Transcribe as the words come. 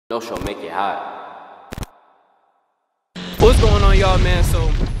No show make it hot. What's going on, y'all, man? So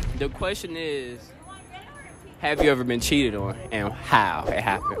the question is, have you ever been cheated on, and how it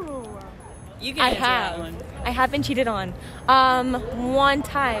happened? I have been cheated on. One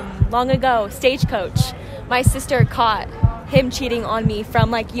time, long ago, Stagecoach. My sister caught him cheating on me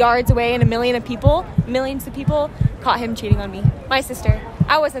from like yards away, and millions of people caught him cheating on me. My sister.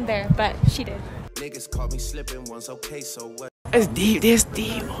 I wasn't there, but she did. Niggas caught me slipping once, okay, so what? That's deep. That's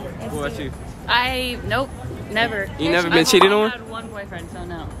deep. What about you? Nope, never. You never been cheated on? I had one boyfriend, so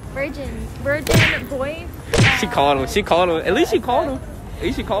no. Virgin boy. She called him. She called him. At least she called him. At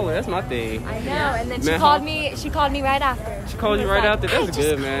least she called him. That's my thing. I know. And then Man, she called me. She called me right after. She called you right like, after. That's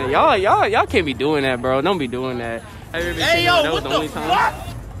good, man. Y'all can't be doing that, bro. Don't be doing that. Have you ever been cheated on? That was the only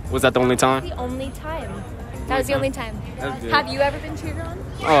time. Was that the only time? The only time. That was the only time. That's good. Have you ever been cheated on?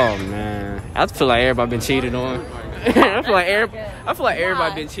 Oh man, I feel like everybody been cheated on. I feel like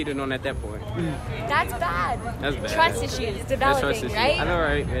everybody been cheated on at that point. That's bad. That's bad. Trust issues developing, right? I know,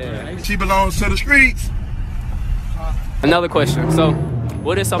 right? Yeah. She belongs to the streets. Another question. So,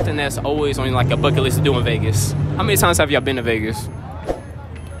 what is something that's always on like a bucket list to do in Vegas? How many times have y'all been to Vegas?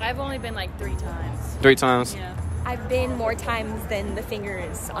 I've only been like 3 times. 3 times. Yeah. I've been more times than the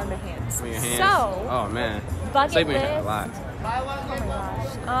fingers on the hands. On your hands? So, Oh man. bucket Sleeping list. a lot. Oh my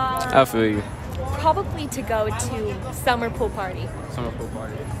gosh. I feel you. Probably to go to summer pool party. Summer pool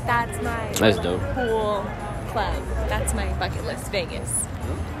party. That's dope. pool club. That's my bucket list, Vegas.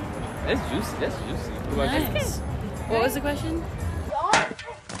 That's juicy. That's juicy. What about you? Nice. What was the question?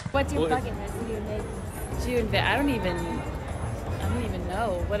 What's your What- bucket list to do in Vegas? Dude, I don't even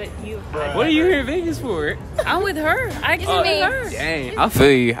know what you. What are you here in Vegas for? I'm with her. I just Oh, with her. Dang, I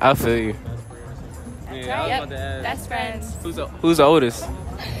feel you. I feel you. Yeah, I was right. about to ask. Best friends. Who's the oldest?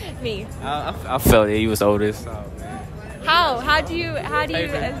 Me. I felt that he was the oldest. Oh man. How do you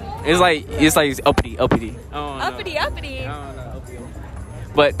It's like uppity. uppity uppity?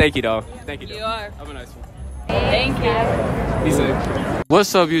 But thank you, though. Thank you. You are. Have a nice one. Thank you. Be safe.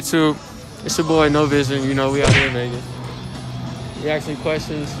 What's up, YouTube? It's your boy No Vision. You know, we out here in Vegas. We asking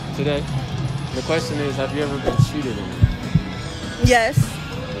questions today. The question is, have you ever been cheated on? Yes.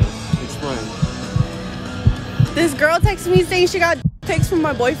 Explain. This girl texted me saying she got pics from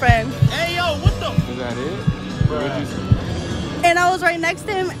my boyfriend. Is that it? What'd you say? And I was right next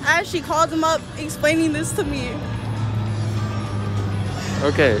to him as she called him up explaining this to me.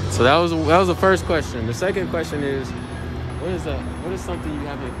 Okay, so that was the first question. The second question is, what is something you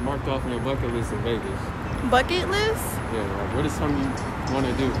haven't marked off on your bucket list in Vegas? Bucket list? Yeah, like what is something you want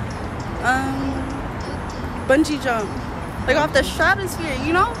to do? Bungee jump. Like off the stratosphere,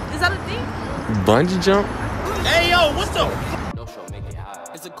 you know? Is that a thing? Bungee jump? No show make it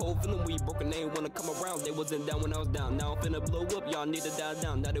hot. It's a cold feeling when you broke and they ain't wanna come around. They wasn't down when I was down. Now I'm finna blow up, y'all need to dial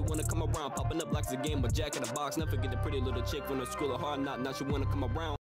down. Now they wanna come around, popping up like it's a game, but Jack in the Box. Never forget the pretty little chick from the school of hard knock. Now she wanna come around.